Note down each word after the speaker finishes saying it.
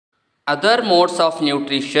Other modes of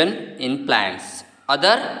nutrition in plants.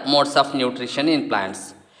 Other modes of nutrition in plants.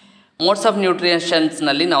 Modes of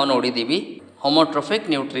ನ್ಯೂಟ್ರಿಷನ್ಸ್ನಲ್ಲಿ ನಾವು ನೋಡಿದ್ದೀವಿ. ಹೋಮೋಟ್ರೋಫಿಕ್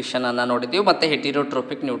ನ್ಯೂಟ್ರಿಷನನ್ನು ನೋಡಿದ್ದೀವಿ ಮತ್ತು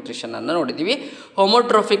ಹೆಟಿರೋಟ್ರೋಫಿಕ್ ನ್ಯೂಟ್ರಿಷನನ್ನು ನೋಡಿದ್ದೀವಿ.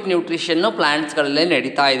 ಹೋಮೋಟ್ರೋಫಿಕ್ ನ್ಯೂಟ್ರಿಷನ್ನು ಪ್ಲ್ಯಾಂಟ್ಸ್ಗಳಲ್ಲೇ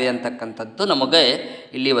ನಡೀತಾ ಇದೆ ಅಂತಕ್ಕಂಥದ್ದು ನಮಗೆ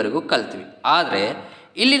ಇಲ್ಲಿವರೆಗೂ ಕಲ್ತೀವಿ. ಆದರೆ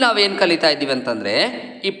ಇಲ್ಲಿ ನಾವೇನು ಕಲಿತಾ ಇದ್ದೀವಿ ಅಂತಂದರೆ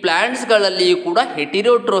ಈ ಪ್ಲ್ಯಾಂಟ್ಸ್ಗಳಲ್ಲಿಯೂ ಕೂಡ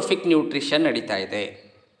ಹೆಟಿರೋಟ್ರೋಫಿಕ್ ನ್ಯೂಟ್ರಿಷನ್ ನಡೀತಾ ಇದೆ.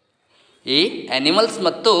 ಈ ಆ್ಯನಿಮಲ್ಸ್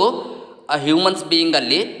ಮತ್ತು ಹ್ಯೂಮನ್ಸ್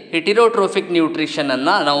ಬೀಯಿಂಗಲ್ಲಿ ಹೆಟಿರೋಟ್ರೋಫಿಕ್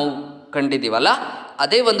ನ್ಯೂಟ್ರಿಷನನ್ನು ನಾವು ಕಂಡಿದ್ದೀವಲ್ಲ,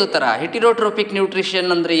 ಅದೇ ಒಂದು ಥರ ಹೆಟಿರೋಟ್ರೋಫಿಕ್ ನ್ಯೂಟ್ರಿಷನ್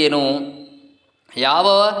ಅಂದರೆ ಏನು? ಯಾವ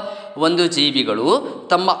ಒಂದು ಜೀವಿಗಳು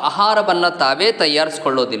ತಮ್ಮ ಆಹಾರವನ್ನು ತಾವೇ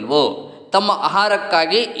ತಯಾರಿಸ್ಕೊಳ್ಳೋದಿಲ್ವೋ, ತಮ್ಮ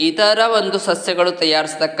ಆಹಾರಕ್ಕಾಗಿ ಇತರ ಒಂದು ಸಸ್ಯಗಳು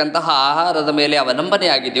ತಯಾರಿಸ್ತಕ್ಕಂತಹ ಆಹಾರದ ಮೇಲೆ ಅವಲಂಬನೆ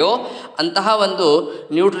ಆಗಿದೆಯೋ ಅಂತಹ ಒಂದು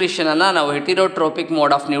ನ್ಯೂಟ್ರಿಷನನ್ನು ನಾವು ಹೆಟಿರೋಟ್ರೋಪಿಕ್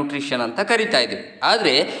ಮೋಡ್ ಆಫ್ ನ್ಯೂಟ್ರಿಷನ್ ಅಂತ ಕರಿತಾ ಇದ್ದೀವಿ.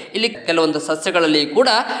 ಆದರೆ ಇಲ್ಲಿ ಕೆಲವೊಂದು ಸಸ್ಯಗಳಲ್ಲಿ ಕೂಡ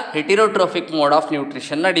ಹೆಟಿರೋಟ್ರೋಫಿಕ್ ಮೋಡ್ ಆಫ್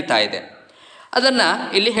ನ್ಯೂಟ್ರಿಷನ್ ನಡೀತಾ ಇದೆ. ಅದನ್ನು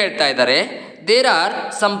ಇಲ್ಲಿ ಹೇಳ್ತಾ ಇದ್ದಾರೆ. There are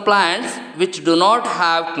some plants which do not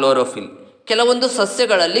have chlorophyll. ಕೆಲವೊಂದು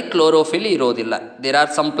ಸಸ್ಯಗಳಲ್ಲಿ ಕ್ಲೋರೋಫಿಲ್ ಇರೋದಿಲ್ಲ. There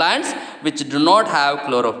are some plants which do not have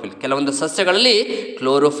chlorophyll. ಕೆಲವೊಂದು ಸಸ್ಯಗಳಲ್ಲಿ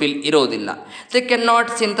ಕ್ಲೋರೋಫಿಲ್ ಇರೋದಿಲ್ಲ. They can not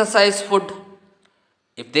synthesise food.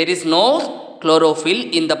 If there is no chlorophyll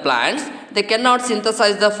in the plants they can not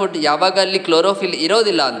synthesise the food. ಯಾವಾಗ ಅಲ್ಲಿ chlorophyll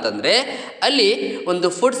ಇರೋದಿಲ್ಲ ಅಂತಂದರೆ ಅಲ್ಲಿ ಒಂದು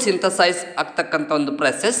ಫುಡ್ ಸಿಂಥಸೈಸ್ ಆಗ್ತಕ್ಕಂಥ ಒಂದು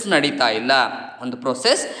ಪ್ರೊಸೆಸ್ ನಡೀತಾ ಇಲ್ಲ, ಒಂದು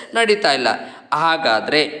ಪ್ರೊಸೆಸ್ ನಡೀತಾ ಇಲ್ಲ.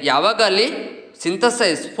 ಹಾಗಾದರೆ ಯಾವಾಗ ಅಲ್ಲಿ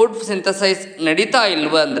ಫುಡ್ ಸಿಂಥಸೈಸ್ ನಡೀತಾ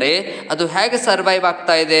ಇಲ್ವ ಅಂದರೆ ಅದು ಹೇಗೆ ಸರ್ವೈವ್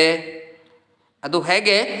ಆಗ್ತಾ ಇದೆ? ಅದು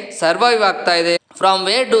ಹೇಗೆ ಸರ್ವೈವ್ ಆಗ್ತಾ ಇದೆ? From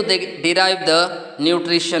where do they derive the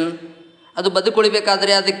nutrition? ಅದು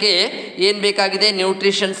ಬದುಕುಳಿಬೇಕಾದ್ರೆ ಅದಕ್ಕೆ ಏನು ಬೇಕಾಗಿದೆ?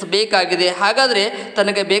 ನ್ಯೂಟ್ರಿಷನ್ಸ್ ಬೇಕಾಗಿದೆ. ಹಾಗಾದರೆ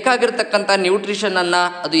ತನಗೆ ಬೇಕಾಗಿರ್ತಕ್ಕಂಥ ನ್ಯೂಟ್ರಿಷನನ್ನು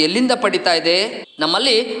ಅದು ಎಲ್ಲಿಂದ ಪಡಿತಾ ಇದೆ?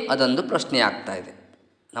 ನಮ್ಮಲ್ಲಿ ಅದೊಂದು ಪ್ರಶ್ನೆ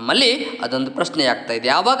ಆಗ್ತಾ ಇದೆ.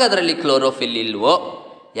 ಯಾವಾಗ ಅದರಲ್ಲಿ ಕ್ಲೋರೋಫಿಲ್ ಇಲ್ವೋ,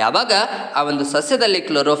 ಯಾವಾಗ ಆ ಒಂದು ಸಸ್ಯದಲ್ಲಿ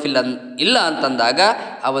ಕ್ಲೋರೋಫಿಲ್ ಇಲ್ಲ ಅಂತಂದಾಗ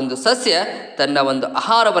ಆ ಒಂದು ಸಸ್ಯ ತನ್ನ ಒಂದು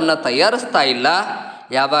ಆಹಾರವನ್ನು ತಯಾರಿಸ್ತಾ ಇಲ್ಲ,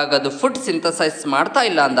 ಯಾವಾಗ ಅದು ಫುಡ್ ಸಿಂಥಸೈಸ್ ಮಾಡ್ತಾ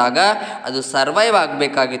ಇಲ್ಲ ಅಂದಾಗ ಅದು ಸರ್ವೈವ್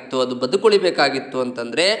ಆಗಬೇಕಾಗಿತ್ತು, ಅದು ಬದುಕುಳಿಬೇಕಾಗಿತ್ತು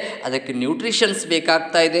ಅಂತಂದರೆ ಅದಕ್ಕೆ ನ್ಯೂಟ್ರಿಷನ್ಸ್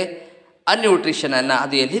ಬೇಕಾಗ್ತಾ ಇದೆ. ಆ ನ್ಯೂಟ್ರಿಷನನ್ನು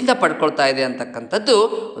ಅದು ಎಲ್ಲಿಂದ ಪಡ್ಕೊಳ್ತಾ ಇದೆ ಅಂತಕ್ಕಂಥದ್ದು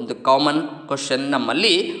ಒಂದು ಕಾಮನ್ ಕ್ವಶನ್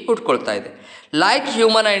ನಮ್ಮಲ್ಲಿ ಹುಟ್ಕೊಳ್ತಾ ಇದೆ. Like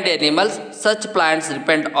human and animals, such plants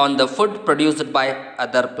depend on the food produced by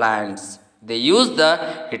other plants. They use the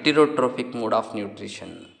ಹೆಟಿರೋಟ್ರೋಫಿಕ್ mode of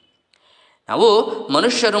nutrition. ನಾವು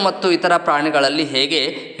ಮನುಷ್ಯರು ಮತ್ತು ಇತರ ಪ್ರಾಣಿಗಳಲ್ಲಿ ಹೇಗೆ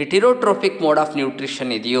ಹೆಟಿರೋಟ್ರೋಫಿಕ್ ಮೋಡ್ ಆಫ್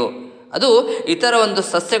ನ್ಯೂಟ್ರಿಷನ್ ಇದೆಯೋ, ಅದು ಇತರ ಒಂದು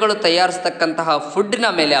ಸಸ್ಯಗಳು ತಯಾರಿಸ್ತಕ್ಕಂತಹ ಫುಡ್ಡಿನ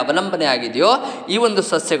ಮೇಲೆ ಅವಲಂಬನೆ ಆಗಿದೆಯೋ, ಈ ಒಂದು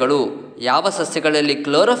ಸಸ್ಯಗಳು ಯಾವ ಸಸ್ಯಗಳಲ್ಲಿ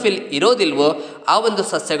ಕ್ಲೋರೋಫಿಲ್ ಇರೋದಿಲ್ವೋ ಆ ಒಂದು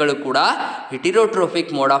ಸಸ್ಯಗಳು ಕೂಡ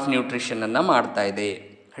ಹೆಟಿರೋಟ್ರೋಫಿಕ್ ಮೋಡ್ ಆಫ್ ನ್ಯೂಟ್ರಿಷನನ್ನು ಮಾಡ್ತಾ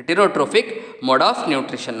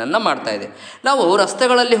ಇದೆ. ನಾವು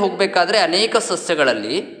ರಸ್ತೆಗಳಲ್ಲಿ ಹೋಗಬೇಕಾದ್ರೆ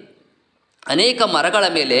ಅನೇಕ ಮರಗಳ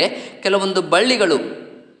ಮೇಲೆ ಕೆಲವೊಂದು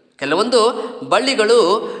ಬಳ್ಳಿಗಳು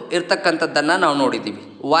ಇರ್ತಕ್ಕಂಥದ್ದನ್ನು ನಾವು ನೋಡಿದ್ದೀವಿ.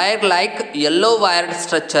 Wire like yellow wired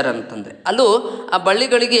structure ಅಂತಂದರೆ ಅಲ್ಲೂ ಆ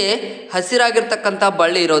ಬಳ್ಳಿಗಳಿಗೆ ಹಸಿರಾಗಿರ್ತಕ್ಕಂಥ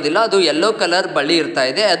ಬಳ್ಳಿ ಇರೋದಿಲ್ಲ, ಅದು ಯೆಲ್ಲೋ ಕಲರ್ ಬಳ್ಳಿ ಇರ್ತಾ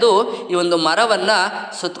ಇದೆ. ಅದು ಈ ಒಂದು ಮರವನ್ನು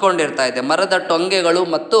ಸುತ್ತಕೊಂಡಿರ್ತಾ ಇದೆ. ಮರದ ಟೊಂಗೆಗಳು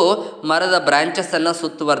ಮತ್ತು ಮರದ ಬ್ರಾಂಚಸ್ಸನ್ನು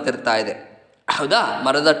ಸುತ್ತುವರೆದಿರ್ತಾ ಇದೆ. ಹೌದಾ?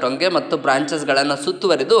 ಮರದ ಟೊಂಗೆ ಮತ್ತು ಬ್ರಾಂಚಸ್ಗಳನ್ನು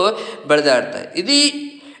ಸುತ್ತುವರಿದು ಬೆಳೆದಾಡ್ತಾ ಇದೆ.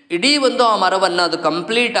 ಇಡೀ ಒಂದು ಆ ಮರವನ್ನು ಅದು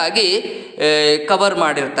ಕಂಪ್ಲೀಟಾಗಿ ಕವರ್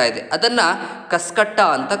ಮಾಡಿರ್ತಾ ಇದೆ. ಅದನ್ನು ಕಸ್ಕಟ್ಟ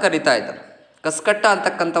ಅಂತ ಕರಿತಾ ಇದ್ದಾರೆ. ಕಸ್ಕಟ್ಟ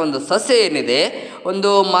ಅಂತಕ್ಕಂಥ ಒಂದು ಸಸ್ಯ ಏನಿದೆ, ಒಂದು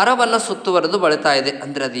ಮರವನ್ನು ಸುತ್ತುವರೆದು ಬೆಳೀತಾ ಇದೆ.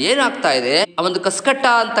 ಅಂದರೆ ಅದು ಏನಾಗ್ತಾ ಇದೆ, ಆ ಒಂದು ಕಸ್ಕಟ್ಟ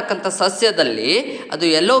ಅಂತಕ್ಕಂಥ ಸಸ್ಯದಲ್ಲಿ ಅದು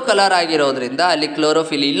ಯೆಲ್ಲೋ ಕಲರ್ ಆಗಿರೋದ್ರಿಂದ ಅಲ್ಲಿ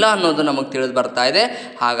ಕ್ಲೋರೋಫಿಲ್ ಇಲ್ಲ ಅನ್ನೋದು ನಮಗೆ ತಿಳಿದು ಬರ್ತಾ ಇದೆ.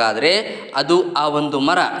 ಹಾಗಾದರೆ ಅದು ಆ ಒಂದು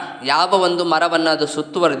ಮರ, ಯಾವ ಒಂದು ಮರವನ್ನು ಅದು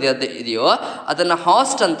ಸುತ್ತುವರೆದಿದೆಯೋ ಅದನ್ನು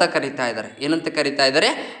ಹಾಸ್ಟ್ ಅಂತ ಕರಿತಾ ಇದ್ದಾರೆ. ಏನಂತ ಕರಿತಾ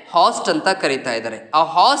ಇದ್ದಾರೆ? ಹಾಸ್ಟ್ ಅಂತ ಕರಿತಾ ಇದ್ದಾರೆ.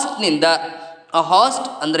 ಆ ಹಾಸ್ಟ್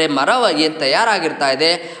ಅಂದರೆ ಮರ ಏನು ತಯಾರಾಗಿರ್ತಾ ಇದೆ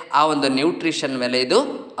ಆ ಒಂದು ನ್ಯೂಟ್ರಿಷನ್ ಮೇಲೆ ಇದು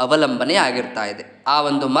ಅವಲಂಬನೆ ಆಗಿರ್ತಾ ಇದೆ. ಆ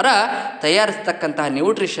ಒಂದು ಮರ ತಯಾರಿಸ್ತಕ್ಕಂತಹ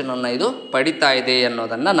ನ್ಯೂಟ್ರಿಷನನ್ನು ಇದು ಪಡಿತಾ ಇದೆ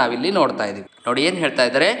ಅನ್ನೋದನ್ನು ನಾವಿಲ್ಲಿ ನೋಡ್ತಾ ಇದ್ದೀವಿ. ನೋಡಿ ಏನು ಹೇಳ್ತಾ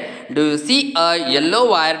ಇದ್ದಾರೆ. Do U C a yellow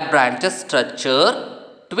wired branches structure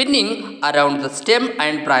twinning around the stem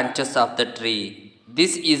and branches of the tree.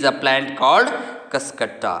 This is a plant called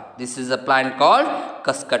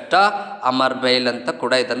ಕಸ್ಕಟ್ಟ. ಅಮರ್ಬೈಲ್ ಅಂತ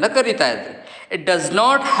ಕೂಡ ಇದನ್ನು ಕರೀತಾ ಇದ್ದಾರೆ. It does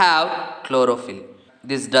not have chlorophyll.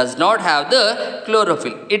 This does not have the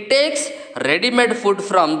chlorophyll. It takes ready-made food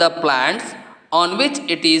from the plants on which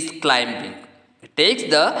it is climbing. It takes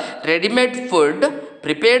the ready-made food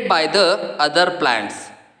prepared by the other plants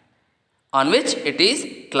on which it is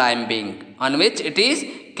climbing.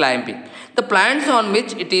 The plants on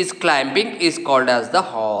which it is climbing is called as the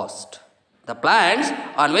host.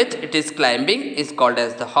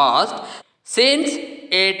 Since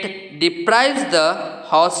it deprives the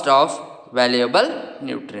host of valuable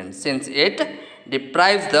nutrients.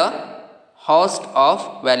 Hoist of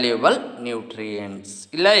valuable nutrients.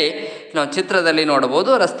 ಇಲ್ಲೇ ನಾವು ಚಿತ್ರದಲ್ಲಿ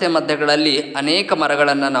ನೋಡಬಹುದು, ರಸ್ತೆ ಮಧ್ಯಗಳಲ್ಲಿ ಅನೇಕ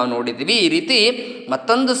ಮರಗಳನ್ನು ನಾವು ನೋಡಿದ್ದೀವಿ. ಈ ರೀತಿ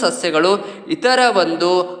ಮತ್ತೊಂದು ಸಸ್ಯಗಳು ಇತರ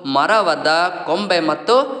ಒಂದು ಮರವಾದ ಕೊಂಬೆ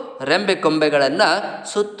ಮತ್ತು ರೆಂಬೆ ಕೊಂಬೆಗಳನ್ನು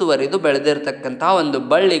ಸುತ್ತುವರಿದು ಬೆಳೆದಿರ್ತಕ್ಕಂತಹ ಒಂದು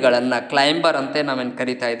ಬಳ್ಳಿಗಳನ್ನು, ಕ್ಲೈಂಬರ್ ಅಂತ ನಾವೇನು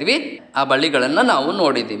ಕರಿತಾ ಇದ್ವಿ, ಆ ಬಳ್ಳಿಗಳನ್ನು ನಾವು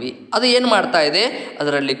ನೋಡಿದ್ದೀವಿ. ಅದು ಏನು ಮಾಡ್ತಾ ಇದೆ,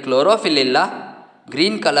 ಅದರಲ್ಲಿ ಕ್ಲೋರೋಫಿಲ್ ಇಲ್ಲ,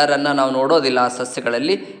 ಗ್ರೀನ್ ಕಲರನ್ನು ನಾವು ನೋಡೋದಿಲ್ಲ ಆ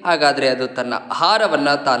ಸಸ್ಯಗಳಲ್ಲಿ. ಹಾಗಾದರೆ ಅದು ತನ್ನ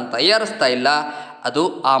ಆಹಾರವನ್ನು ತಾನು ತಯಾರಿಸ್ತಾ ಇಲ್ಲ, ಅದು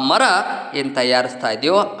ಆ ಮರ ಏನು ತಯಾರಿಸ್ತಾ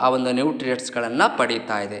ಇದೆಯೋ ಆ ಒಂದು ನ್ಯೂಟ್ರಿಯೆಂಟ್ಸ್ಗಳನ್ನು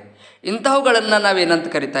ಪಡೀತಾ ಇದೆ. ಇಂತಹವುಗಳನ್ನು ನಾವೇನಂತ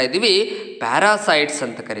ಕರಿತಾ ಇದ್ದೀವಿ, ಪ್ಯಾರಾಸೈಟ್ಸ್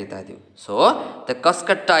ಅಂತ ಕರಿತಾ ಇದ್ದೀವಿ. So the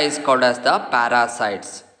ಕಸ್ಕಟ್ಟ is called as the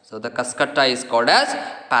parasites. So the Cuscuta is called as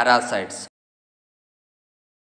parasites.